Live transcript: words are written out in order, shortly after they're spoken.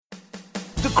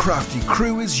The Crafty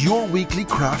Crew is your weekly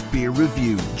craft beer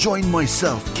review. Join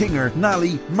myself, Kinger,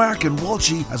 Nally, Mark and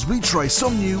Walshy as we try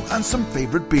some new and some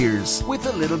favourite beers, with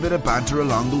a little bit of banter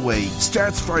along the way.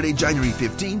 Starts Friday, January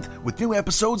 15th, with new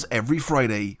episodes every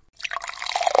Friday.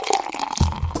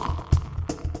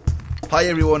 Hi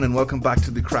everyone and welcome back to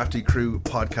the Crafty Crew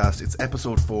podcast. It's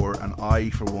episode 4 and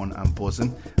I, for one, am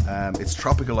buzzing. It's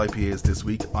tropical IPAs this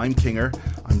week. I'm Kinger.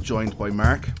 I'm joined by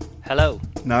Mark. Hello.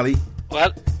 Nally.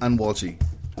 Well. And Walshy.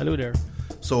 Hello there.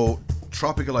 So,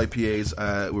 tropical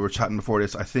IPAs, we were chatting before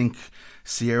this. I think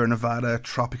Sierra Nevada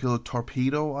Tropical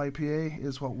Torpedo IPA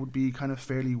is what would be kind of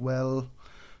fairly well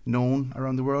known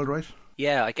around the world, right?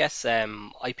 Yeah, I guess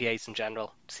IPAs in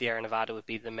general, Sierra Nevada would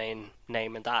be the main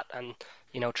name in that. And,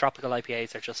 you know, tropical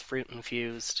IPAs are just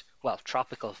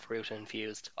tropical fruit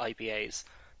infused IPAs.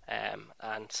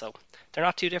 And so they're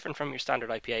not too different from your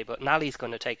standard IPA, but Nally's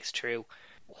going to take us through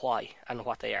why and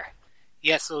what they are.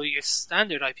 Yeah, so your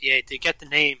standard IPA, they get the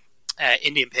name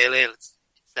Indian Pale Ale.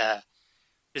 There's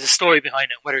a story behind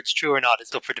it. Whether it's true or not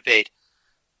is up for debate.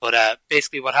 But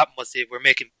basically what happened was they were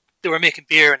making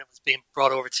beer and it was being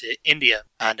brought over to India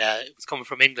and it was coming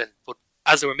from England. But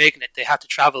as they were making it, they had to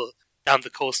travel down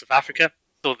the coast of Africa.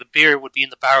 So the beer would be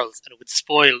in the barrels and it would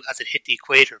spoil as it hit the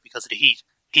equator because of the heat.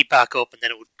 Heat back up and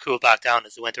then it would cool back down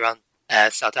as it went around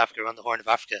South Africa, around the Horn of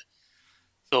Africa.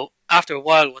 So after a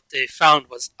while, what they found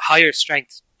was higher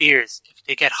strength beers. If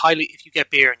you get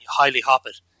beer and you highly hop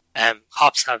it,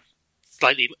 hops have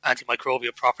slightly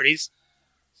antimicrobial properties.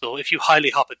 So if you highly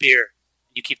hop a beer,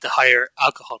 and you keep the higher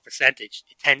alcohol percentage,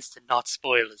 it tends to not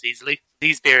spoil as easily.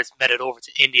 These beers made it over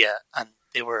to India, and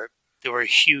they were a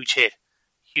huge hit,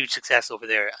 huge success over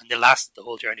there, and they lasted the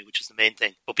whole journey, which was the main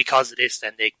thing. But because of this,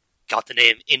 then they got the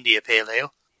name India Pale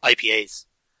Ale, IPAs.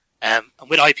 And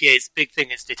with IPAs, the big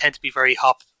thing is they tend to be very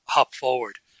hop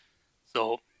forward.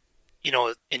 So, you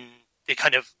know, they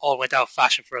kind of all went out of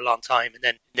fashion for a long time. And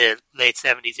then in the late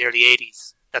 70s, early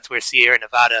 80s, that's where Sierra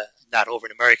Nevada and that over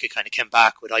in America kind of came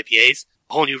back with IPAs.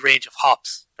 A whole new range of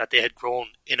hops that they had grown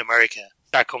in America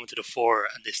start coming to the fore,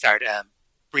 and they start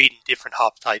breeding different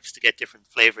hop types to get different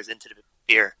flavours into the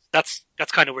beer. That's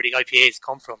kind of where the IPAs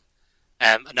come from.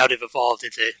 And now they've evolved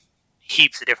into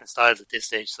heaps of different styles at this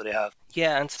stage, so they have.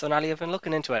 Yeah, and so Nally, I've been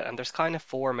looking into it, and there's kind of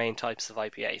 4 main types of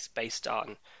IPAs based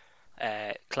on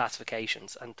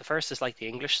classifications. And the first is like the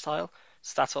English style,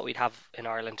 so that's what we'd have in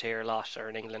Ireland here a lot, or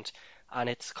in England, and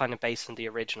it's kind of based on the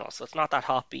original, so it's not that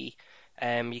hoppy.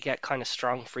 You get kind of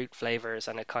strong fruit flavours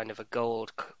and a kind of a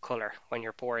gold colour when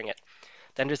you're pouring it.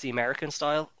 Then there's the American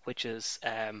style, which is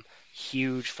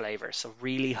huge flavours, so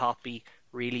really hoppy,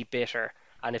 really bitter,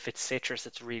 and if it's citrus,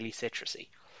 it's really citrusy.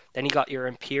 Then you got your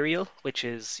Imperial, which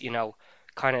is, you know,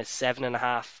 kind of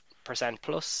 7.5%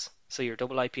 plus, so your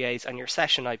double IPAs, and your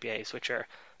session IPAs, which are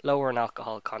lower in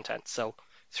alcohol content, so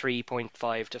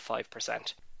 3.5 to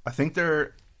 5%. I think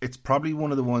it's probably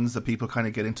one of the ones that people kind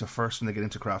of get into first when they get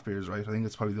into craft beers, right? I think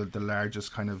it's probably the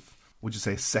largest kind of, would you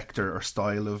say, sector or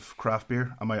style of craft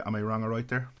beer? Am I wrong or right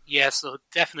there? Yeah, so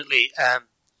definitely,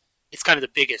 it's kind of the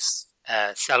biggest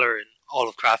seller in all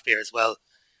of craft beer as well.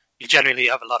 You generally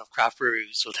have a lot of craft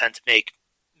breweries will tend to make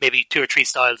maybe 2 or 3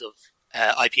 styles of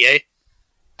IPA,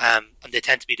 and they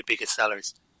tend to be the biggest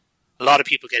sellers. A lot of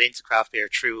people get into craft beer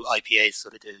through IPAs, so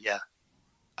they do, yeah.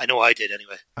 I know I did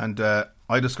anyway. And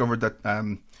I discovered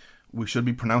that we should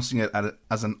be pronouncing it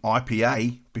as an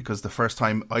IPA, because the first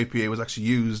time IPA was actually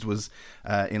used was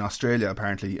in Australia,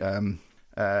 apparently.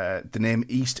 The name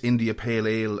East India Pale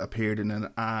Ale appeared in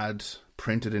an ad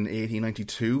printed in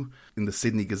 1892 in the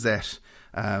Sydney Gazette.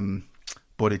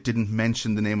 But it didn't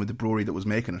mention the name of the brewery that was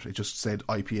making it. It just said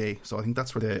IPA. So I think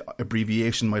that's where the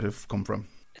abbreviation might have come from.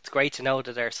 It's great to know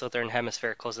that our Southern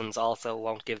Hemisphere cousins also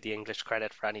won't give the English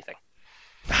credit for anything.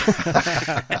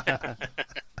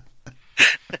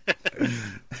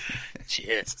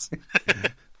 Cheers.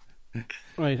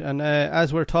 Right, and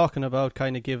as we're talking about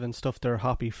kind of giving stuff their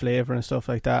hoppy flavour and stuff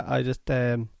like that, I just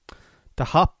the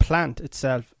hop plant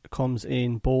itself comes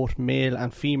in both male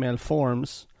and female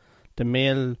forms. The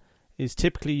male is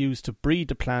typically used to breed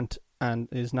the plant and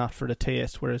is not for the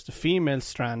taste, whereas the female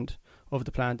strand of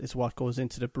the plant is what goes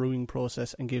into the brewing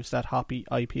process and gives that hoppy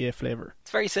IPA flavour.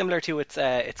 It's very similar to its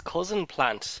cousin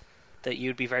plant that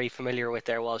you'd be very familiar with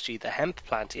there, Walshy, the hemp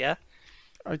plant, yeah?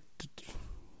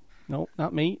 No,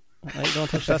 not me. I don't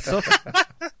touch that stuff.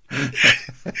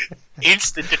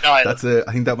 Instant denial. I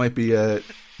think that might be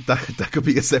that could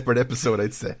be a separate episode,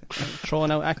 I'd say. Throwing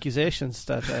out accusations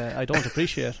that I don't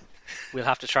appreciate. we'll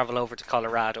have to travel over to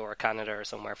Colorado or Canada or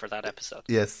somewhere for that episode.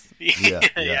 Yes.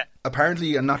 Yeah.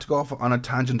 Apparently, and not to go off on a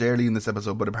tangent early in this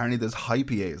episode, but apparently there's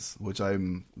IPAs, which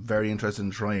I'm very interested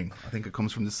in trying. I think it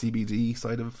comes from the CBD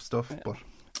side of stuff. But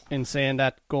in saying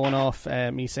that, going off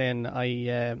me saying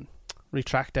I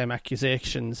retract them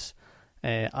accusations,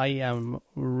 I am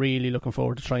really looking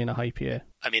forward to trying a IPA.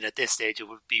 I mean, at this stage, it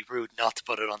would be rude not to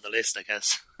put it on the list, I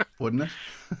guess. Wouldn't it?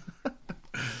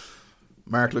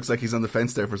 Mark looks like he's on the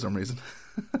fence there for some reason.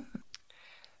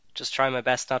 Just try my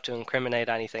best not to incriminate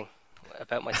anything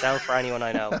about myself or anyone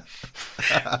I know.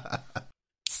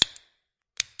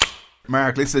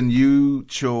 Mark, listen, you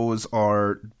chose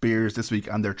our beers this week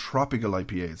and they're tropical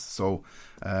IPAs. So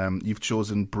you've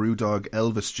chosen Brewdog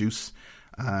Elvis Juice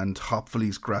and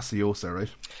Hopfully's Graciosa, right?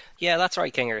 Yeah, that's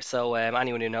right, Kinger. So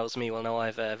anyone who knows me will know I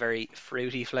have a very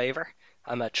fruity flavour.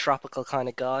 I'm a tropical kind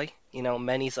of guy. You know,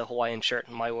 many's a Hawaiian shirt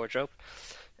in my wardrobe.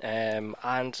 And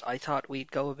I thought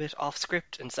we'd go a bit off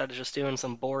script instead of just doing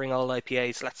some boring old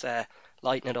IPAs. Let's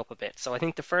lighten it up a bit. So I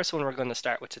think the first one we're going to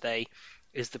start with today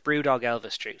is the Brewdog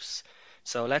Elvis Juice.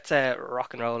 So let's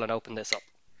rock and roll and open this up.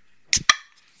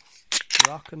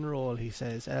 Rock and roll, he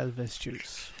says. Elvis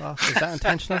Juice. Oh, is that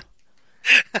intentional?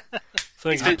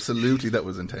 Absolutely, that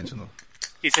was intentional.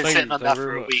 He's been sitting on that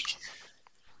for a week.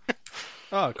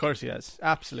 Oh, of course he has.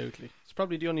 Absolutely. It's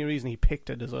probably the only reason he picked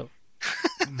it as well.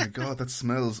 Oh my god, that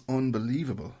smells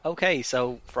unbelievable. Okay,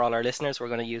 so for all our listeners, we're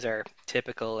going to use our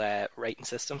typical rating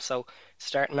system. So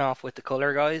starting off with the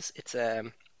colour, guys, it's a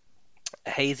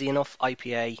hazy enough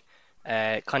IPA,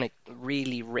 kind of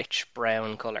really rich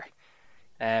brown colour.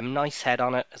 Nice head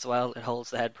on it as well. It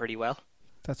holds the head pretty well.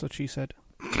 That's what she said.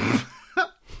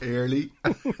 Early.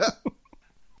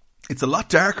 It's a lot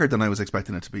darker than I was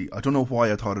expecting it to be. I don't know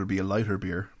why I thought it would be a lighter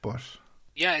beer, but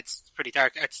yeah, it's pretty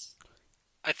dark.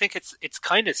 I think it's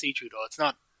kind of see-through though. It's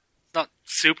not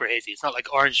super hazy. It's not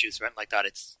like orange juice or anything like that.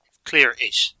 It's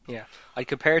clear-ish. Yeah, I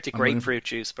compare it to grapefruit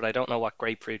juice, but I don't know what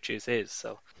grapefruit juice is.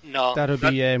 So no, that'll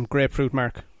be grapefruit,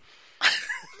 Mark.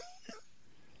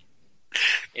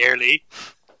 Early.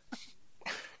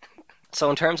 So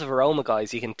in terms of aroma,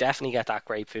 guys, you can definitely get that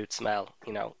grapefruit smell.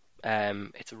 You know,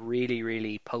 it's a really,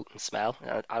 really potent smell,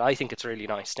 and I think it's really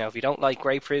nice. Now, if you don't like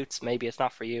grapefruits, maybe it's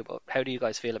not for you. But how do you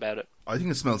guys feel about it? I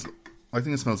think it smells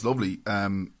lovely.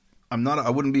 I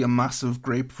wouldn't be a massive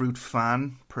grapefruit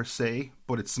fan per se,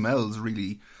 but it smells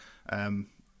really.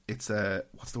 It's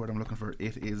what's the word I'm looking for?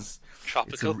 It is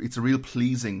tropical. It's a real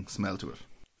pleasing smell to it.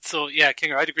 So yeah,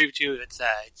 Kinger, I'd agree with you.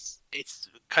 It's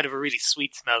kind of a really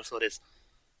sweet smell. So it is.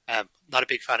 Not a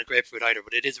big fan of grapefruit either,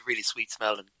 but it is a really sweet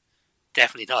smell and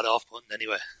definitely not off-putting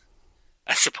anyway,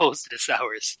 as opposed to the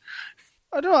sours.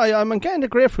 I don't know. I'm getting the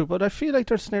grapefruit, but I feel like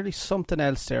there's nearly something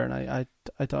else there, and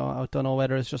I don't know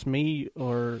whether it's just me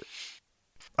or.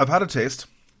 I've had a taste.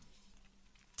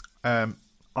 I'm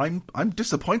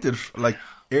disappointed. Like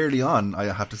early on,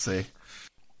 I have to say.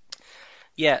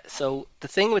 Yeah. So the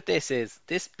thing with this is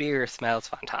this beer smells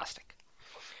fantastic.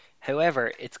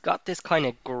 However, it's got this kind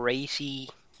of graty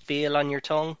feel on your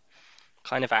tongue,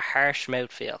 kind of a harsh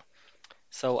mouthfeel.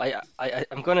 So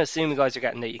I'm going to assume you guys are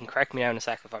getting that. You can correct me now in a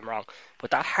sec if I'm wrong.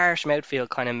 But that harsh mouthfeel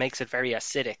kind of makes it very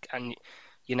acidic. And,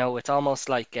 you know, it's almost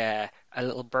like a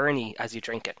little burny as you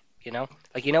drink it, you know?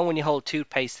 Like, you know when you hold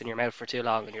toothpaste in your mouth for too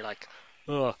long and you're like,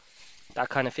 ugh, that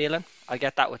kind of feeling? I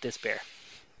get that with this beer.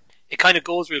 It kind of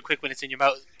goes real quick when it's in your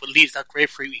mouth, but leaves that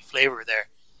grapefruity flavour there.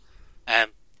 It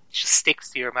just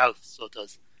sticks to your mouth, so it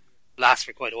does last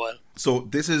for quite a while. So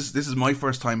this is my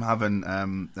first time having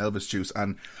Elvis Juice,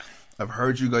 and I've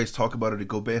heard you guys talk about it a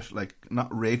good bit, like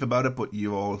not rave about it, but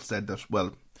you all said that,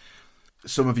 well,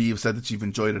 some of you have said that you've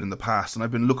enjoyed it in the past, and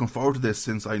I've been looking forward to this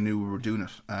since I knew we were doing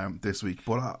it this week.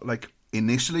 But like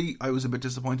initially, I was a bit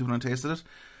disappointed when I tasted it.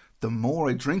 The more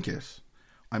I drink it,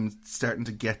 I'm starting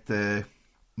to get the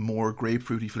more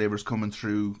grapefruity flavours coming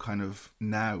through kind of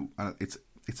now, and it's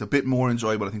a bit more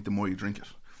enjoyable, I think, the more you drink it,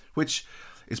 which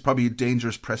is probably a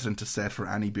dangerous precedent to set for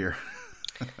any beer.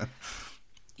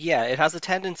 Yeah, it has a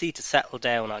tendency to settle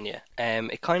down on you.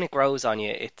 It kind of grows on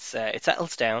you. It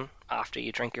settles down after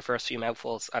you drink your first few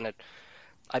mouthfuls, and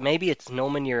maybe it's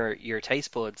numbing your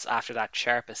taste buds after that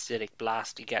sharp acidic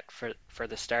blast you get for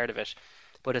the start of it.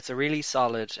 But it's a really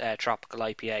solid tropical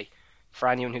IPA for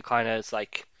anyone who kind of is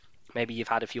like, maybe you've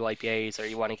had a few IPAs or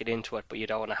you want to get into it, but you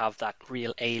don't want to have that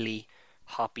real ale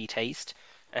hoppy taste.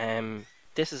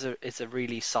 This is a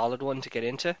really solid one to get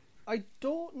into. I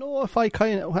don't know if when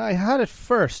I had it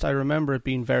first, I remember it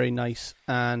being very nice,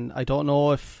 and I don't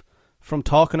know if from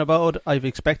talking about it, I've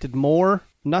expected more.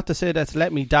 Not to say that's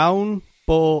let me down,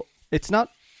 but it's not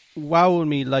wowing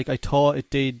me like I thought it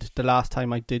did the last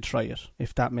time I did try it,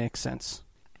 if that makes sense.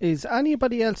 Is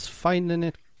anybody else finding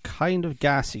it kind of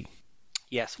gassy?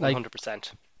 Yes, 100%.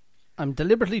 Like, I'm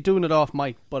deliberately doing it off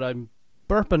mic, but I'm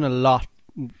burping a lot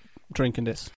drinking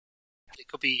this. It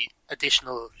could be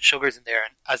additional sugars in there,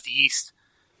 and as the yeast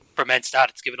ferments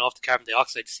that, it's giving off the carbon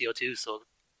dioxide to CO2, so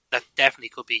that definitely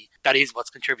could be, that is what's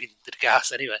contributing to the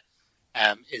gas anyway,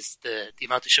 is the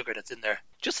amount of sugar that's in there.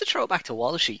 Just to throw it back to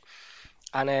Walshy,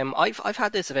 and I've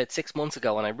had this about 6 months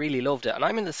ago, and I really loved it, and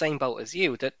I'm in the same boat as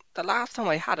you, that the last time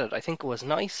I had it, I think it was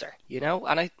nicer, you know,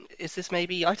 and I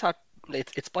thought,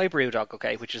 it's by Brewdog,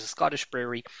 okay, which is a Scottish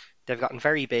brewery. They've gotten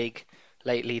very big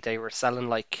lately. They were selling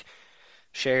like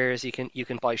shares. You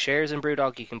can buy shares in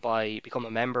Brewdog. You can become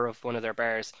a member of one of their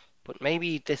bars. But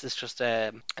maybe this is just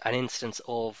an instance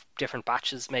of different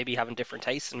batches maybe having different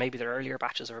tastes, and maybe their earlier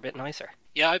batches are a bit nicer.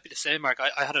 Yeah, I'd be the same, Mark.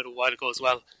 I had it a while ago as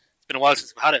well. It's been a while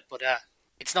since I've had it, but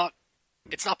it's not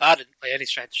bad by any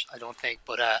stretch, I don't think.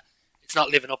 But it's not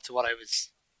living up to what I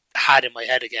had in my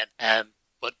head again.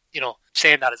 But, you know,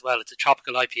 saying that as well, it's a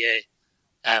tropical IPA.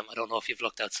 I don't know if you've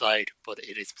looked outside, but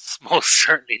it is most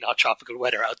certainly not tropical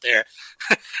weather out there.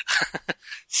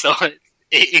 So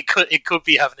it could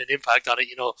be having an impact on it,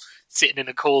 you know, sitting in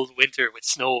a cold winter with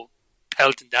snow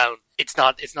pelting down. It's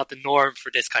not the norm for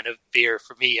this kind of beer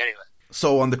for me anyway.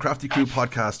 So on the Crafty Crew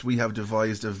podcast, we have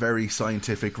devised a very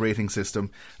scientific rating system.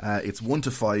 It's 1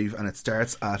 to 5, and it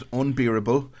starts at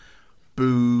unbearable,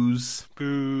 booze,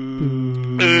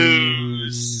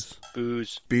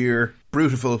 beer,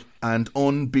 brutiful, and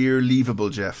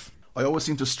unbeerleavable, Jeff. I always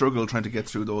seem to struggle trying to get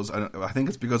through those. I think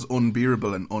it's because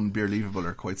unbearable and unbeerleavable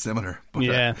are quite similar. But,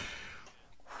 yeah.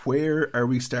 Where are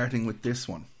we starting with this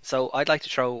one? So I'd like to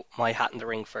throw my hat in the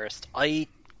ring first. I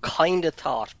kind of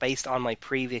thought, based on my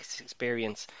previous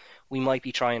experience, we might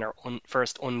be trying our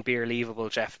first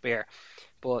unbeerleavable Jeff beer.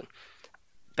 But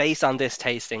based on this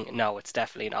tasting, no, it's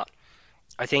definitely not.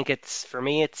 I think for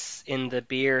me, it's in the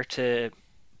beer to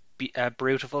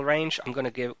Brutiful range. I'm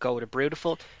going to go with a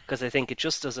Brutiful because I think it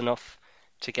just does enough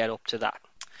to get up to that.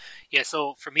 Yeah,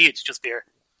 so for me, it's just beer.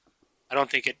 I don't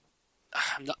think it.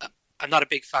 I'm not a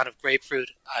big fan of grapefruit.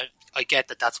 I get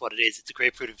that that's what it is. It's a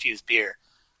grapefruit infused beer.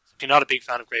 If you're not a big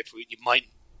fan of grapefruit, you might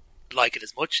like it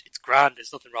as much. It's grand.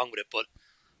 There's nothing wrong with it, but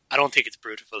I don't think it's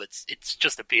Brutiful. It's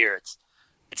just a beer.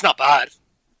 It's not bad. It's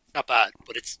not bad,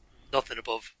 but it's nothing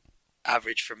above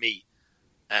average for me.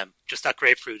 Just that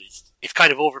grapefruit it's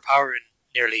kind of overpowering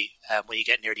nearly when you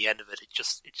get near the end of it.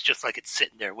 It's just like it's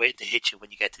sitting there waiting to hit you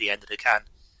when you get to the end of the can,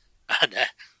 and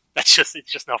it's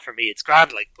just not for me. It's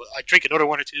grand, like, but I'd drink another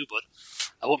one or two, but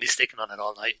I won't be sticking on it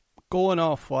all night. Going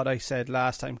off what I said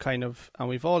last time, kind of, and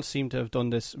we've all seemed to have done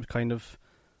this, kind of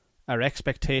our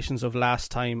expectations of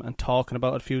last time and talking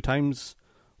about it a few times,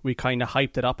 we kind of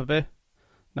hyped it up a bit.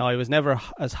 Now, I was never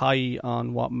as high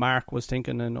on what Mark was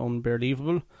thinking in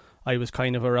Unbelievable. I was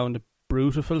kind of around the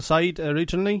Brutiful side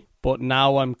originally, but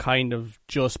now I'm kind of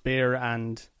just beer,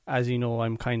 and as you know,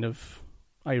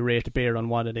 I rate beer on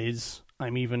what it is.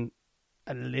 I'm even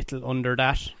a little under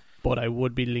that, but I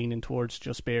would be leaning towards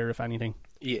just beer, if anything.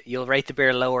 You'll rate the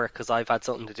beer lower because I've had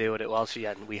something to do with it whilst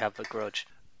we have a grudge.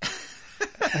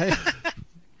 Hey,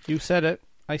 you said it.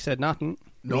 I said nothing.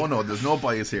 No, there's no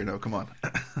bias here now. Come on.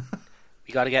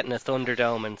 We got to get in a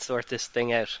Thunderdome and sort this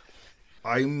thing out.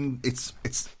 It's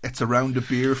around the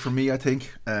beer for me. I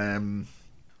think. I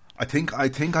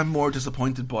think I'm more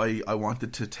disappointed by. I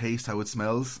wanted to taste how it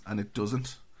smells, and it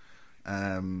doesn't.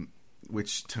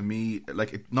 Which to me,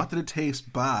 like, not that it tastes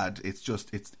bad. It's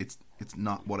just it's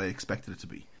not what I expected it to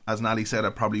be. As Nally said,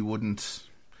 I probably wouldn't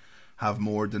have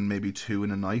more than maybe 2 in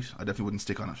a night. I definitely wouldn't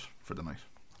stick on it for the night.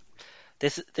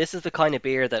 This is the kind of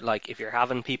beer that, like, if you're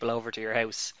having people over to your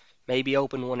house, maybe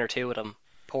open 1 or 2 of them,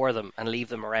 pour them, and leave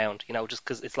them around. You know, just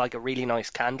because it's like a really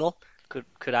nice candle, could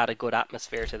add a good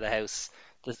atmosphere to the house.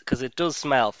 Because it does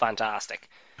smell fantastic.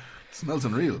 It smells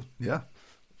unreal, yeah.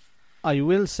 I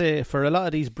will say, for a lot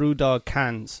of these Brewdog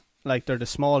cans, like, they're the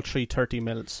small 330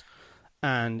 mils,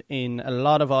 and in a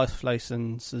lot of off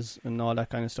licenses and all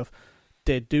that kind of stuff,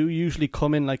 they do usually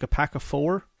come in like a pack of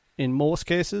 4 in most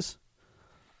cases.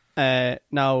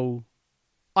 Now,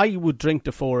 I would drink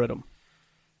the 4 of them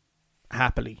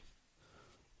happily,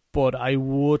 but I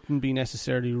wouldn't be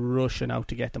necessarily rushing out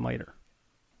to get them either.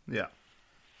 Yeah.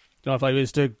 You know, if I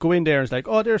was to go in there and it's like,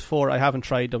 oh, there's 4, I haven't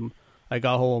tried them, I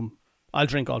got home, I'll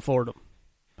drink all 4 of them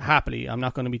happily. I'm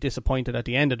not going to be disappointed at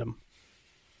the end of them.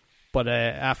 But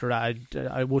after that,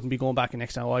 I wouldn't be going back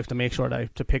next time. I have to make sure that I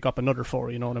have to pick up another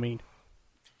 4, you know what I mean?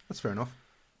 That's fair enough.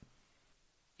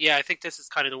 Yeah, I think this is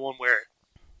kind of the one where,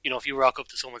 you know, if you rock up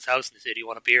to someone's house and they say, do you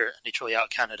want a beer? And they throw you out a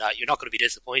can of that, you're not going to be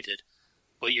disappointed,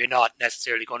 but you're not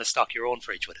necessarily going to stock your own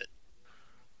fridge with it.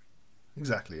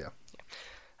 Exactly, yeah.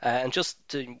 And just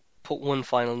to put one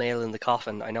final nail in the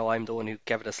coffin, I know I'm the one who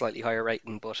gave it a slightly higher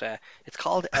rating, but it's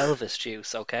called Elvis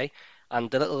juice, okay? And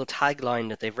the little tagline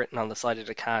that they've written on the side of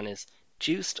the can is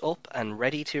juiced up and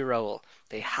ready to roll.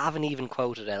 They haven't even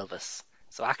quoted Elvis.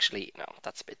 So actually, no,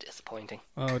 that's a bit disappointing.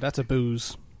 Oh, that's a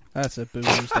booze. That's a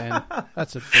booze, then.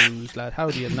 That's a booze, lad. How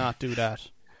do you not do that?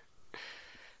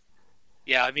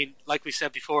 Yeah, I mean, like we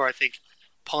said before, I think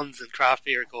puns and craft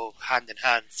beer go hand in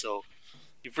hand, so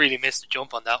you've really missed a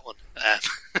jump on that one.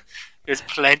 There's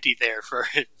plenty there for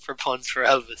puns for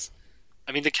Elvis.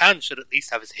 I mean, the can should at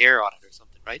least have his hair on it or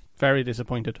something, right? Very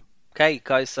disappointed. Okay,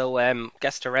 guys, so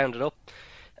guess to round it up,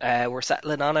 we're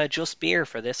settling on a just beer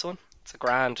for this one. It's a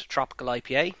grand tropical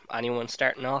IPA. Anyone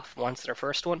starting off wants their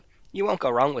first one. You won't go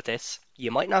wrong with this.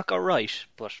 You might not go right,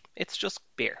 but it's just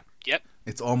beer. Yep.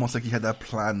 It's almost like you had that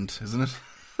planned, isn't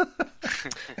it?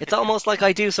 It's almost like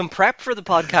I do some prep for the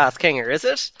podcast, Kinger, is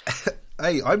it?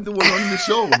 Hey, I'm the one running the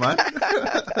show, man.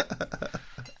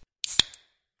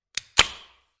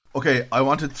 Okay, I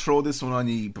want to throw this one on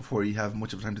you before you have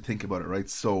much of time to think about it, right?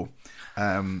 So,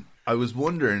 I was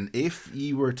wondering, if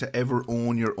you were to ever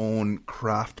own your own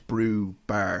craft brew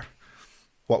bar,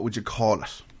 what would you call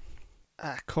it?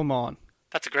 Come on.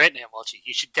 That's a great name, Walshy.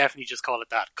 You should definitely just call it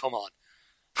that. Come on.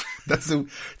 It's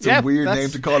a weird name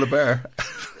to call a bar.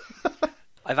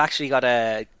 I've actually got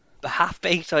a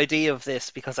half-baked idea of this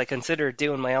because I considered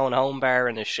doing my own home bar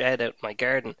in a shed out in my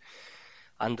garden.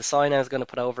 And the sign I was going to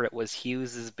put over it was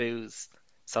Hughes's Booze.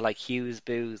 So like Hughes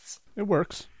Booze. It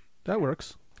works. That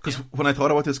works. Because when I thought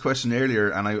about this question earlier,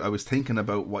 and I was thinking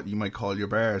about what you might call your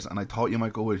bars, and I thought you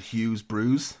might go with Hughes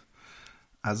Brews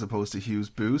as opposed to Hughes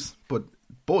Booze, but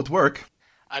both work.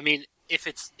 I mean, if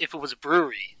it was a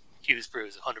brewery, Hughes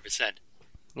Brews, 100%.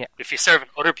 Yeah. If you're serving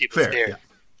other people's Fair, beer, yeah.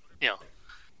 you know,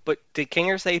 But did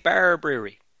Kinger say bar or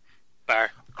brewery?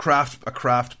 bar. A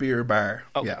craft beer bar.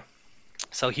 Oh. Yeah.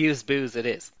 So Hughes Booze it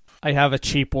is. I have a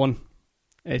cheap one.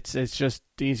 It's just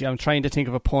easy. I'm trying to think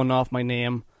of a pun off my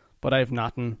name, but I have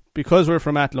nothing. Because we're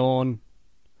from Athlone,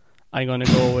 I'm going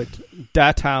to go with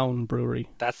Da Town Brewery.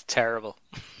 That's terrible.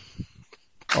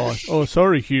 Oh,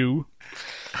 sorry, Hugh.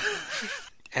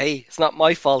 Hey, it's not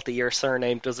my fault that your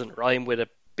surname doesn't rhyme with a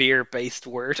beer-based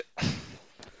word.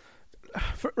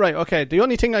 Right, okay. The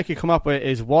only thing I could come up with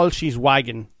is Walshy's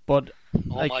Wagon, but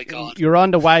Oh my God. you're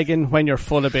on the wagon when you're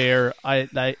full of beer.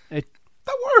 That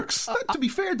works. To be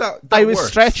fair, that I was works.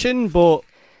 stretching, but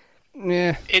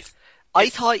yeah. I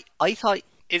thought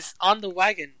It's on the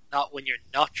wagon, not when you're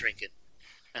not drinking,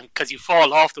 and because you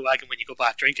fall off the wagon when you go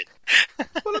back drinking.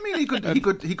 Well, I mean,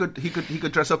 he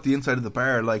could dress up the inside of the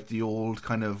bar like the old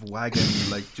kind of wagon,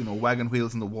 like, wagon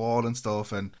wheels in the wall and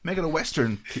stuff, and make it a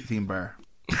Western theme bar.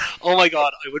 Oh my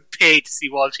God, I would pay to see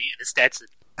Walshy in a Stetson.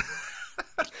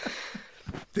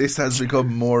 This has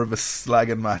become more of a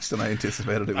slagging match than I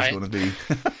anticipated it was Right. going to be.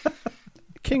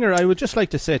 Kinger, I would just like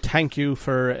to say thank you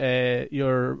for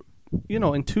your,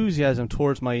 enthusiasm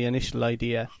towards my initial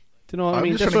idea. Do you know what I I'm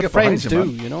mean? just That's trying what to get behind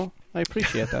friends you, do, man. I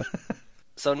appreciate that.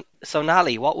 so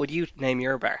Nally, what would you name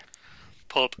your bar?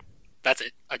 Pub. That's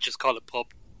it. I just call it pub.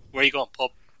 Where are you going?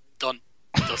 Pub. Done.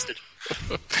 Dusted.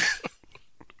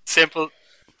 Simple.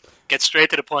 Get straight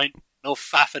to the point. No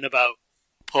faffing about.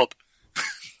 Pub.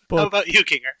 How But about you,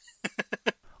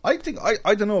 Kinger? I think,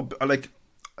 I don't know, like,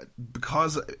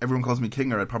 because everyone calls me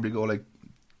Kinger, I'd probably go like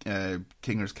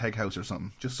Kinger's Keg House or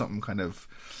something. Just something kind of,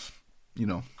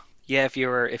 Yeah, if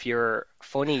you're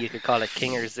funny, you could call it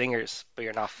Kinger's Zingers, but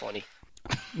you're not funny.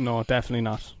 no, definitely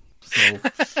not. So,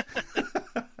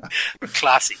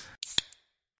 Classy.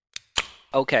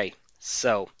 Okay,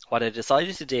 so what I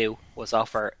decided to do was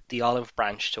offer the olive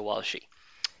branch to Walshy.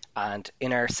 And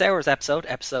in our Sours episode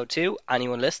 2,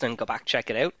 anyone listening, go back, check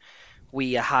it out.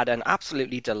 We had an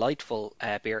absolutely delightful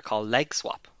beer called Leg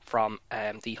Swap from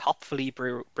the Hopefully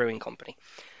Brewing Company.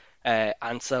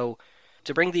 And so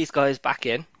to bring these guys back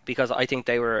in, because I think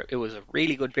it was a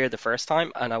really good beer the first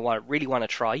time, and I really want to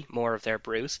try more of their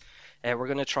brews, we're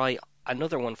going to try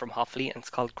another one from Hopefully, and it's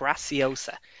called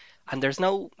Graciosa. And there's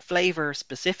no flavour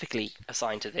specifically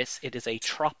assigned to this. It is a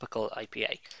tropical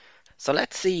IPA. So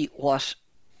let's see what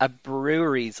a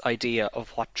brewery's idea of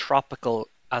what tropical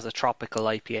as a tropical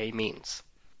IPA means.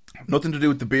 nothing to do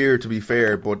with the beer, to be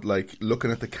fair, but like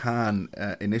looking at the can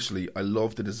initially, I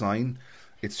love the design.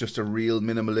 It's just a real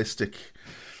minimalistic,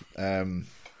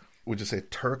 would you say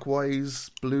turquoise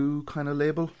blue kind of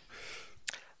label?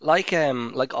 Like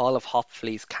all of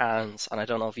Hopfully's cans, and I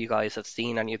don't know if you guys have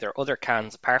seen any of their other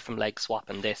cans apart from Leg Swap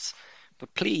and this,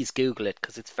 but please Google it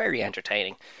because it's very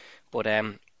entertaining. But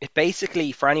it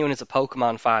basically, for anyone who's a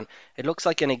Pokemon fan, it looks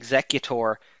like an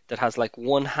Executor that has like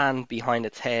one hand behind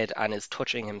its head and is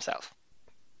touching himself.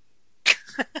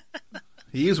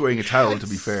 He is wearing a towel, to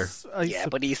be fair. Yeah,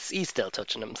 but he's still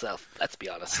touching himself. Let's be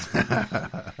honest.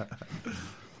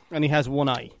 And he has one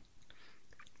eye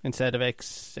instead of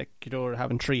Executor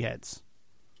having 3 heads.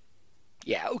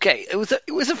 Yeah, okay. It was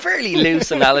a fairly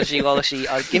loose analogy, Walshy.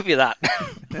 I'll give you that.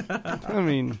 I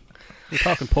mean, we're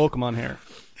talking Pokemon here.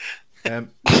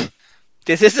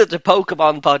 This isn't a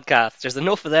Pokemon podcast. There's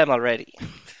enough of them already.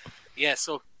 Yeah,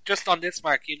 so just on this,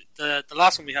 Mark, the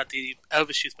last one we had, the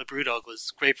Elvis Juice by Brewdog,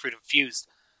 was grapefruit infused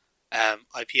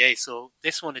IPA. So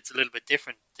this one, it's a little bit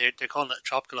different. They're calling it a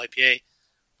tropical IPA,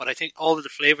 but I think all of the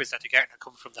flavors that they're getting are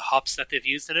coming from the hops that they've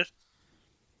used in it.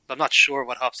 I'm not sure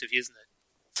what hops they've used in it.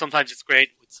 Sometimes it's great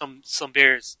with some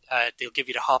beers. They'll give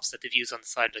you the hops that they've used on the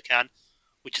side of the can,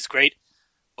 which is great.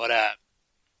 But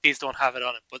these don't have it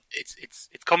on it. But it's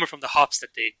coming from the hops that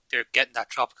they're getting that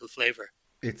tropical flavor.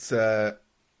 It's a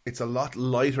lot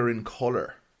lighter in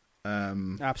color.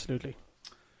 Absolutely.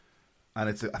 And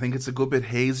I think it's a good bit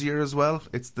hazier as well.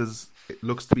 It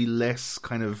looks to be less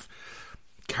kind of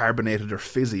carbonated or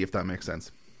fizzy, if that makes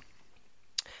sense.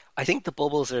 I think the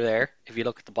bubbles are there if you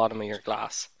look at the bottom of your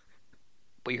glass,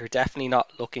 but you're definitely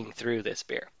not looking through this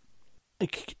beer.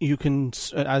 You can,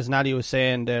 as Nadia was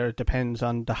saying there, it depends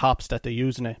on the hops that they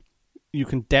use in it. You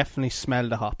can definitely smell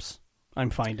the hops,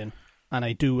 I'm finding. And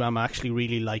I'm actually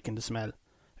really liking the smell.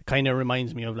 It kind of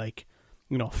reminds me of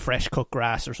fresh cut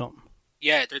grass or something.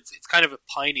 Yeah, it's kind of a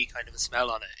piney kind of a smell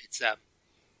on it.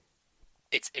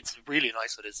 It's really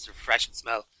nice with its refreshing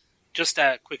smell. Just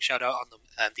a quick shout out on them.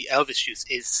 The Elvis Juice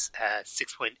is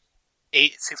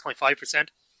 6.5%,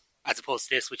 as opposed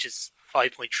to this, which is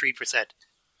 5.3%.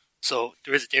 So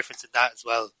there is a difference in that as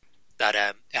well. That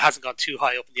it hasn't gone too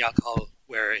high up in the alcohol,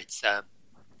 where it's the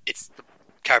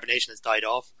carbonation has died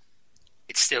off.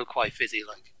 It's still quite fizzy,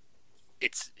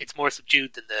 it's more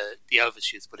subdued than the Elvis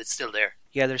Juice, but it's still there.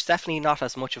 Yeah, there's definitely not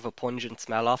as much of a pungent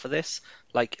smell off of this.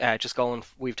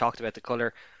 We've talked about the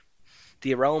colour.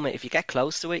 The aroma, if you get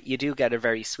close to it, you do get a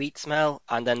very sweet smell,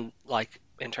 and then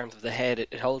in terms of the head,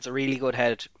 it holds a really good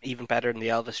head, even better than the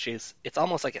Elvis Juice. It's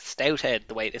almost like a stout head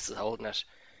the way this is holding it.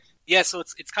 Yeah, so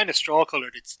it's kind of straw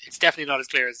coloured. It's definitely not as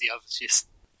clear as the Elvis Juice.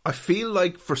 I feel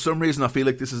like, for some reason,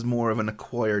 this is more of an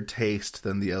acquired taste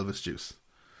than the Elvis Juice.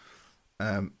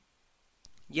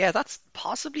 Yeah, that's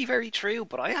possibly very true,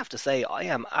 but I have to say I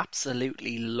am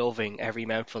absolutely loving every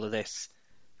mouthful of this.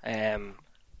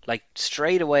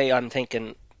 Straight away I'm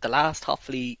thinking the last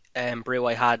Hopefully brew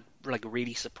I had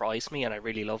really surprised me and I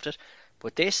really loved it.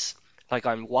 But this, I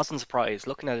wasn't surprised.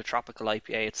 Looking at a tropical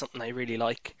IPA, it's something I really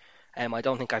like. I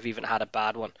don't think I've even had a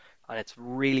bad one, and it's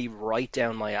really right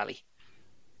down my alley.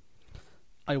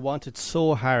 I wanted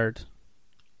so hard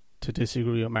to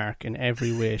disagree with Mark in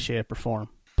every way, shape or form.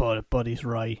 But he's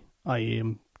right. I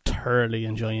am thoroughly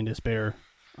enjoying this beer.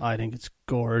 I think it's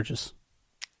gorgeous.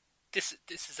 This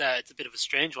is it's a bit of a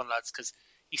strange one, lads, because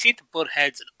you seem to butt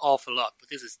heads an awful lot. But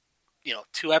this is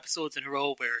 2 episodes in a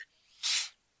row where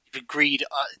you've agreed.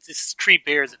 This is 3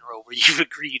 beers in a row where you've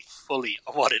agreed fully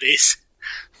on what it is.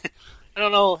 I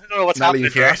don't know what's happening.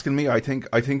 If you're asking me, I think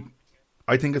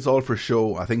it's all for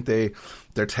show. I think they're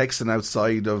texting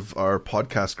outside of our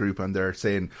podcast group and they're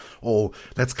saying, "Oh,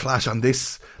 let's clash on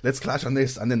this,"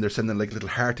 and then they're sending little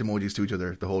heart emojis to each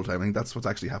other the whole time. I think that's what's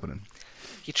actually happening.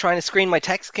 You trying to screen my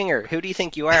text, Kinger? Who do you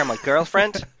think you are, my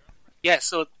girlfriend? Yeah.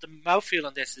 So the mouthfeel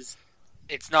on this is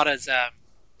it's not as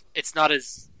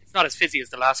fizzy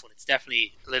as the last one. It's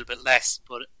definitely a little bit less,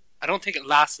 but I don't think it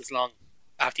lasts as long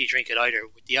after you drink it either.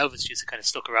 With the Elvis Juice, it kind of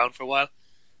stuck around for a while.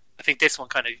 I think this one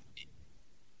kind of,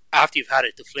 after you've had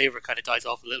it, the flavour kind of dies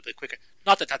off a little bit quicker.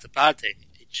 Not that that's a bad thing.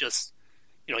 It's just,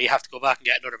 you have to go back and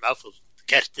get another mouthful to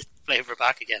get the flavour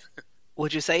back again.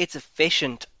 Would you say it's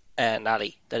efficient,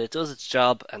 Nally, that it does its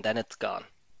job and then it's gone?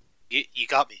 You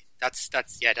got me. That's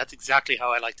exactly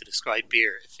how I like to describe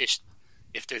beer. Efficient.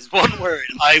 If there's one word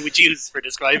I would use for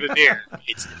describing beer,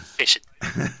 it's efficient.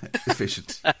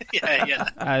 Efficient. Yeah.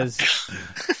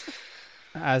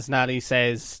 As Nally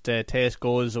says, the taste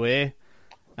goes away,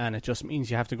 and it just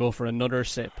means you have to go for another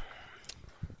sip.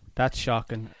 That's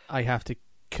shocking. I have to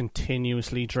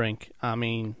continuously drink. I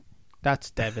mean,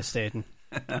 that's devastating.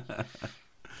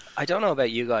 I don't know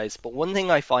about you guys, but one thing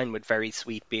I find with very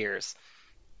sweet beers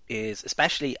is,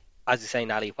 especially, as you say,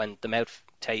 Nally, when the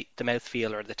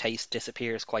mouthfeel or the taste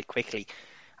disappears quite quickly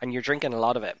and you're drinking a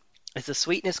lot of it, is the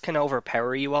sweetness can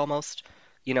overpower you almost.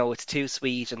 It's too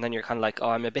sweet and then you're kind of like, oh,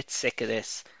 I'm a bit sick of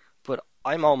this. But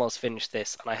I'm almost finished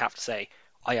this and I have to say,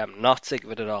 I am not sick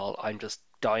of it at all. I'm just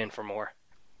dying for more.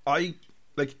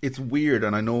 It's weird,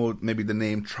 and I know maybe the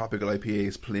name Tropical IPA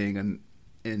is playing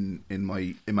in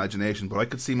my imagination, but I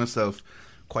could see myself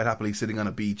quite happily sitting on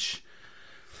a beach,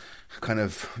 kind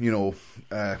of,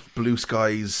 blue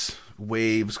skies,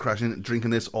 waves crashing,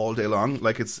 drinking this all day long.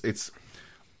 Like it's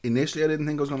initially I didn't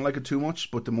think I was going to like it too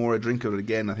much, but the more I drink of it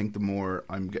again, I think the more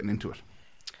I'm getting into it.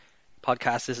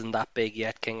 Podcast isn't that big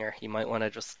yet, Kinger. You might want to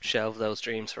just shelve those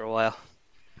dreams for a while.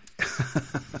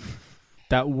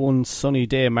 That one sunny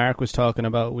day Mark was talking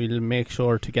about, we'll make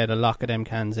sure to get a lock of them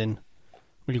cans in.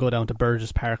 We'll go down to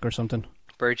Burgess Park or something.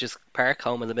 Burgess Park,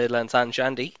 home in the Midlands and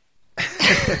Shandy.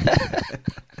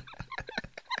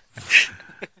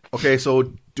 Okay,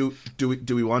 so do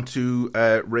we want to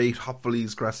rate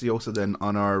Hopfully's Graciosa then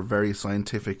on our very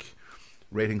scientific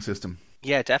rating system?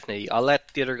 Yeah, definitely. I'll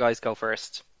let the other guys go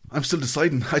first. I'm still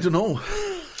deciding. I don't know.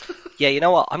 Yeah, you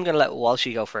know what? I'm going to let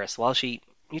Walshy go first. Walshy,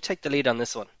 you take the lead on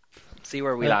this one. See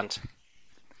where we land.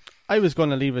 I was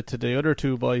going to leave it to the other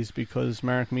two boys because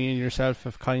Mark, me and yourself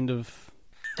have kind of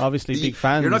obviously big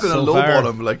fans. You're not going to so lowball far.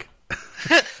 them, like.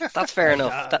 That's fair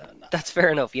enough. That's fair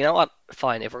enough. You know what?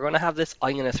 Fine. If we're going to have this,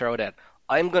 I'm going to throw it out.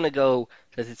 I'm going to go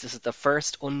that this is the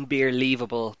first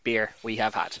unbeer-leavable beer we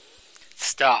have had.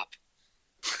 Stop.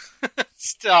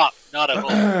 Stop. Not at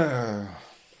all.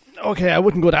 Okay, I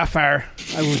wouldn't go that far.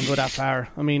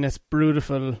 I mean, it's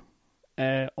beautiful,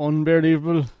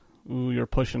 unbelievable. Ooh, you're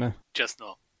pushing it. Just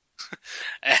no.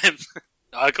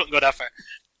 No, I couldn't go that far.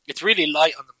 It's really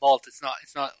light on the malt. It's not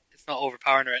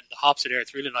overpowering or anything. The hops are there.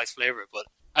 It's really nice flavour, but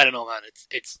I don't know, man.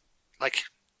 It's like,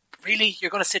 really, you're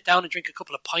going to sit down and drink a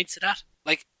couple of pints of that?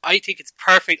 Like, I think it's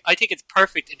perfect. I think it's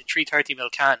perfect in a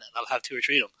 330ml can, and I'll have 2 or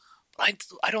 3 of them. But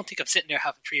I don't think I'm sitting there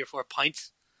having 3 or 4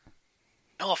 pints.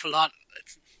 An awful lot.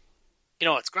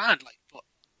 It's grand, like, but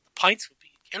the pints would be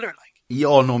killer, like. You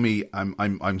all know me.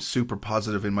 I'm super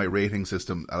positive in my rating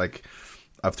system. Like,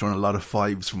 I've thrown a lot of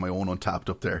 5s from my own Untapped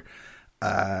up there.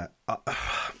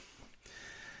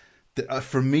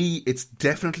 For me, it's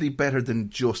definitely better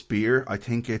than just beer. I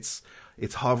think it's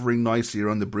hovering nicely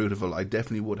around the Brutal. I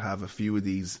definitely would have a few of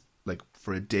these, like,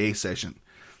 for a day session,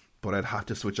 but I'd have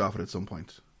to switch off it at some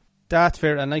point. That's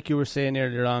fair, and like you were saying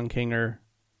earlier on, Kinger,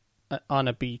 on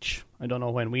a beach. I don't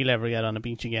know when we'll ever get on a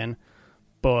beach again,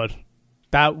 but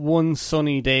that one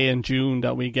sunny day in June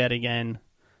that we get again,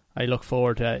 I look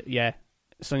forward to. Yeah,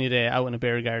 sunny day out in a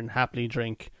beer garden, happily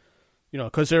drink.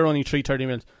 Because they're only 330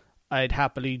 mils, I'd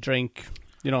happily drink,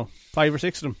 5 or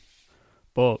 6 of them.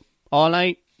 But all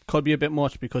night could be a bit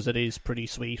much because it is pretty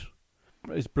sweet.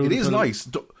 It's brutal. It is nice.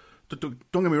 Don't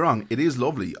get me wrong. It is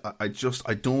lovely. I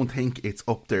don't think it's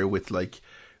up there with, like,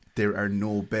 there are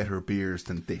no better beers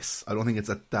than this. I don't think it's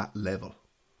at that level,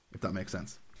 if that makes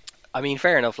sense. I mean,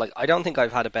 fair enough. Like, I don't think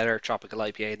I've had a better tropical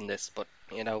IPA than this, but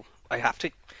I have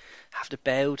to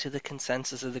bow to the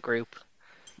consensus of the group.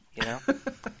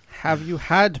 Have you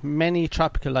had many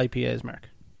tropical IPAs, Mark?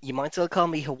 You might still call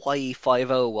me Hawaii 5-0,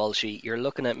 Walshy. You're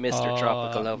looking at Mr.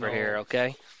 Tropical over here,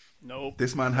 okay? No.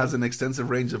 This man has an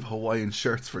extensive range of Hawaiian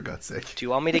shirts, for God's sake. Do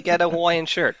you want me to get a Hawaiian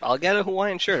shirt? I'll get a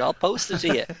Hawaiian shirt. I'll post it to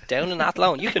you down in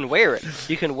Athlone. You can wear it.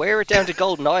 You can wear it down to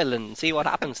Golden Island and see what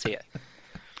happens to you.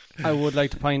 I would like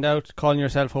to point out, calling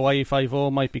yourself Hawaii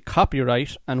 5-0 might be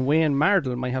copyright, and Wayne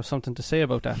Mardle might have something to say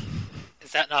about that.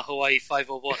 Is that not Hawaii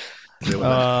 501?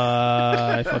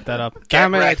 I fucked that up.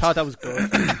 Damn it, I thought that was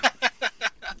good.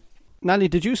 Nally,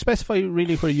 did you specify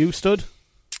really where you stood?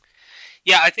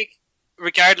 Yeah, I think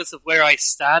regardless of where I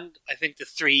stand, I think the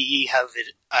 3E have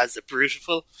it as a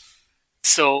Brutal.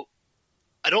 So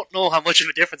I don't know how much of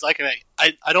a difference I can make.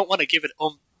 I don't want to give it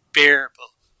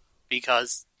unbearable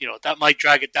because, that might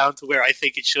drag it down to where I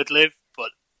think it should live,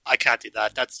 but I can't do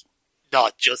that. That's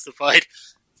not justified.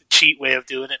 It's a cheat way of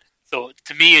doing it. So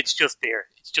to me, it's just beer.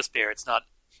 It's just beer. It's grand.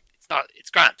 It's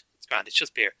grand. It's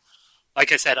just beer.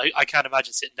 Like I said, I can't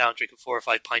imagine sitting down drinking 4 or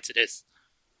 5 pints of this.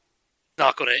 It's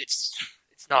not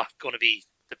gonna be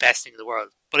the best thing in the world.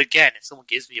 But again, if someone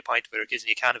gives me a pint of it or gives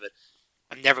me a can of it,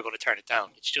 I'm never going to turn it down.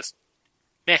 It's just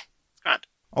meh. It's grand.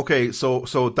 Okay, so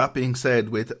that being said,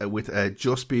 with a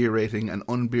just beer rating, an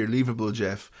unbeerleavable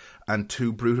Jeff, and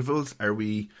 2 Brutals, are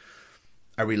we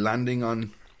landing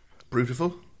on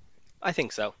Brutal? I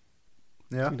think so.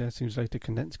 Yeah, that seems like the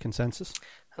consensus.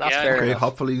 That's Yeah. fair Okay, enough.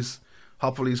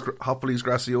 Hopfully's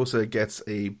Graciosa gets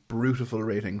a Brutal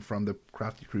rating from the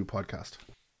Crafty Crew podcast.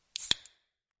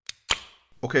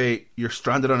 Okay, you're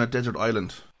stranded on a desert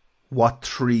island. What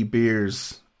 3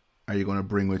 beers are you going to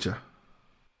bring with you?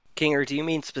 Kinger, do you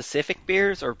mean specific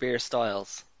beers or beer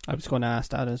styles? I was going to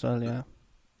ask that as well, yeah.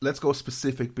 Let's go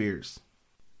specific beers.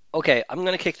 Okay, I'm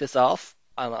going to kick this off,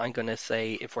 and I'm going to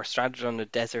say if we're stranded on a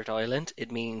desert island,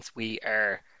 it means we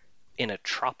are in a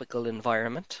tropical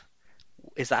environment.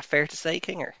 Is that fair to say,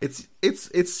 Kinger?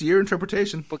 It's your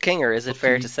interpretation. But Kinger, is it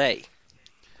fair to say?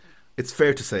 It's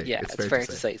fair to say. Yeah, it's fair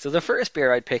to say. So the first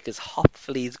beer I'd pick is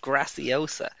Hopfleys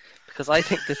Graciosa, because I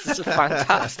think this is a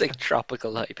fantastic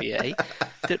tropical IPA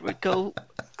that would go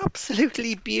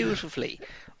absolutely beautifully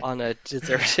on a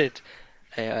deserted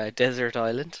desert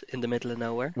island in the middle of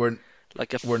nowhere. We're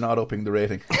not upping the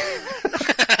rating.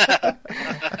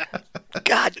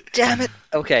 God damn it!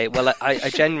 Okay, well, I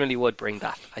genuinely would bring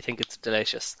that. I think it's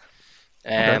delicious.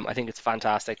 Okay. I think it's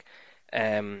fantastic.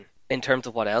 In terms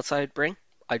of what else I'd bring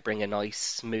a nice,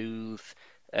 smooth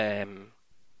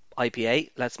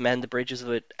IPA. Let's mend the bridges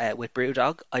with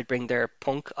Brewdog. I'd bring their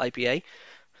Punk IPA.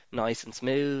 Nice and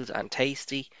smooth and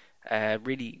tasty.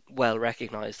 Really well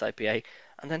recognised IPA.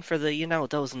 And then for the,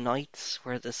 those nights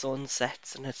where the sun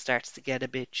sets and it starts to get a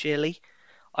bit chilly,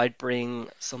 I'd bring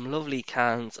some lovely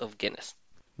cans of Guinness.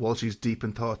 Walshy's deep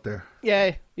in thought there.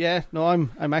 Yeah. No,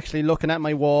 I'm actually looking at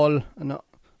my wall and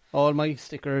all my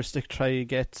stickers to try to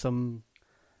get some.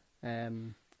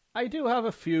 I do have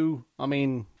a few. I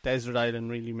mean, Desert Island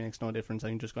really makes no difference.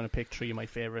 I'm just going to pick 3 of my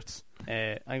favourites.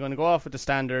 I'm going to go off with the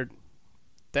standard.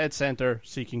 Dead Centre,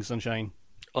 Seeking Sunshine.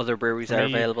 Other breweries are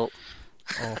available.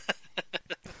 Oh.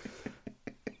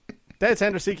 Dead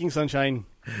Centre, Seeking Sunshine.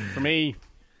 For me,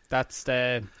 that's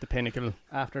the pinnacle.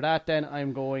 After that, then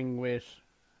I'm going with.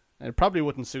 It probably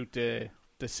wouldn't suit the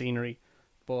scenery,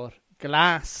 but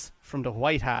Glass from the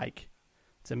White Hag.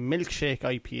 It's a milkshake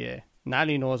IPA.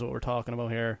 Nally knows what we're talking about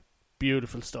here.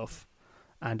 Beautiful stuff.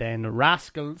 And then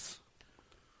Rascals.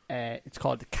 It's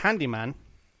called the Candyman.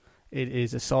 It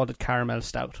is a salted caramel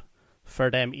stout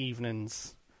for them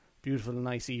evenings. Beautiful,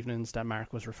 nice evenings that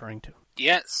Mark was referring to.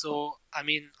 Yeah, so, I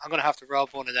mean, I'm going to have to rob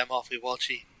one of them off with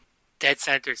Walshy. Dead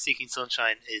Centre, Seeking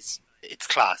Sunshine it's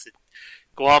class.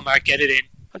 Go on, Mark, get it in.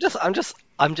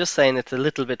 I'm just saying it's a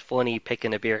little bit funny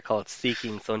picking a beer called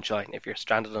Seeking Sunshine if you're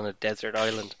stranded on a desert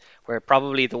island where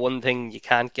probably the one thing you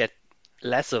can't get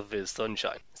less of is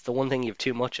sunshine. It's the one thing you have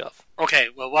too much of. Okay,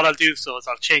 well, what I'll do is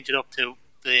I'll change it up to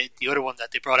the other one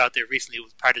that they brought out there recently. It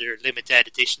was part of their limited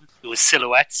edition. It was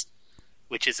Silhouettes,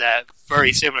 which is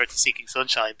very similar to Seeking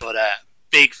Sunshine, but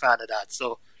big fan of that.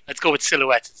 So let's go with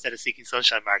Silhouettes instead of Seeking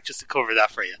Sunshine, Mark, just to cover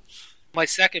that for you. My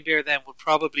second beer then would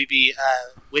probably be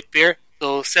wit beer.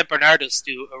 So St. Bernardus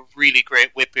do a really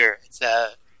great wit beer. It's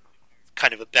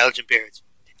kind of a Belgian beer. It's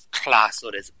class, so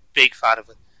there's a big fan of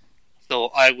it. So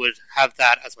I would have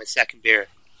that as my second beer.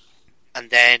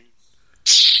 And then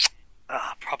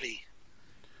probably,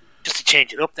 just to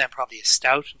change it up then, probably a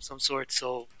stout of some sort.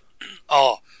 So,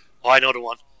 I know the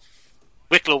one.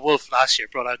 Wicklow Wolf last year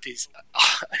brought out these.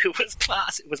 It was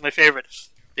class. It was my favourite.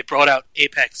 They brought out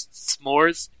Apex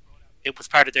S'mores. It was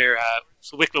part of their...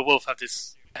 so Wicklow Wolf have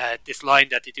this line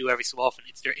that they do every so often.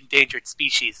 It's their endangered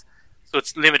species. So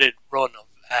it's limited run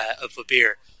of a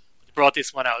beer. They brought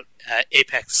this one out,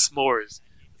 Apex S'mores,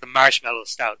 the marshmallow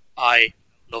stout. I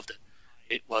loved it.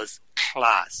 It was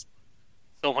class.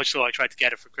 So much so I tried to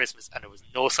get it for Christmas and there was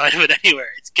no sign of it anywhere.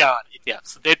 It's gone.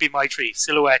 So they'd be my 3.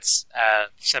 Silhouettes,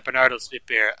 St. Bernardo's Wit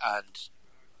Beer and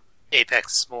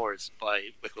Apex S'mores by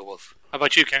Wicklow Wolf. How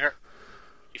about you, Kenger?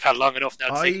 You've had long enough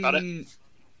now to think about it.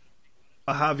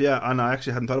 I have, yeah, and I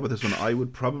actually hadn't thought about this one. I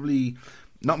would probably,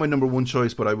 not my number one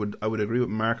choice, but I would agree with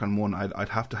Mark on one. I'd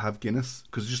have to have Guinness,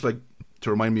 because it's just like to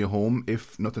remind me of home,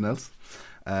 if nothing else.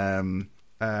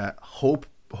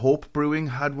 Hope Brewing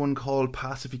had one called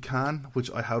Pass If You Can, which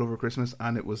I had over Christmas,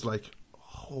 and it was like,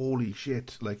 holy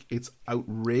shit, like, it's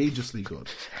outrageously good.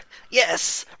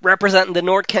 Yes, representing the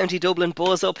North County Dublin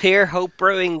buzz up here, Hope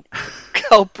Brewing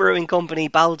Company,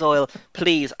 Baldoyle.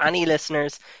 Please, any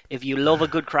listeners, if you love a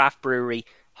good craft brewery,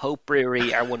 Hope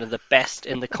Brewery are one of the best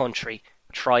in the country.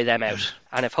 Try them out.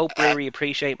 And if Hope Brewery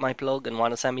appreciate my plug and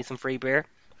want to send me some free beer,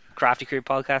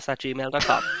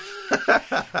 craftycrewpodcast@gmail.com.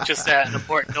 Just an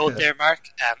important note there, Mark.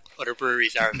 Other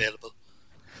breweries are available.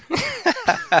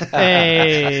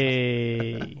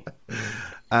 Hey.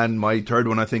 And my third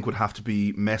one, I think, would have to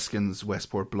be Meskin's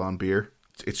Westport Blonde Beer.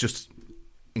 It's just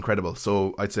incredible.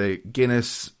 So I'd say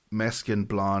Guinness, Meskin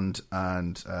Blonde,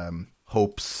 and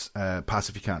Hope's Pass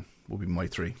If You Can will be my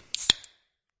 3.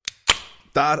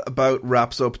 That about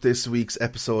wraps up this week's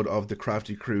episode of the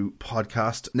Crafty Crew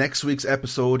podcast. Next week's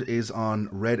episode is on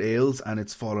red ales, and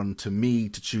it's fallen to me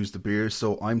to choose the beers.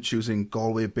 So I'm choosing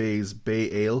Galway Bay's Bay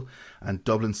Ale and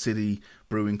Dublin City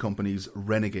Brewing Company's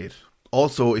Renegade.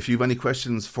 Also, if you have any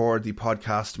questions for the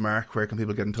podcast, Mark, where can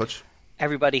people get in touch?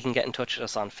 Everybody can get in touch with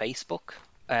us on Facebook,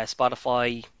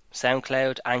 Spotify,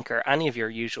 SoundCloud, Anchor, any of your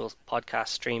usual podcast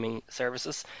streaming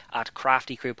services at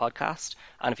Crafty Crew Podcast.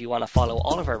 And if you want to follow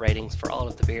all of our ratings for all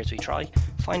of the beers we try,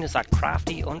 find us at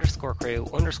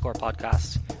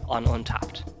crafty_crew_podcast on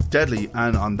Untapped. deadly.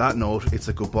 And on that note, it's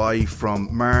a goodbye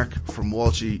from Mark, from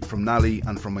Walshy, from Nally,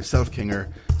 and from myself,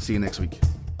 Kinger. See you next week.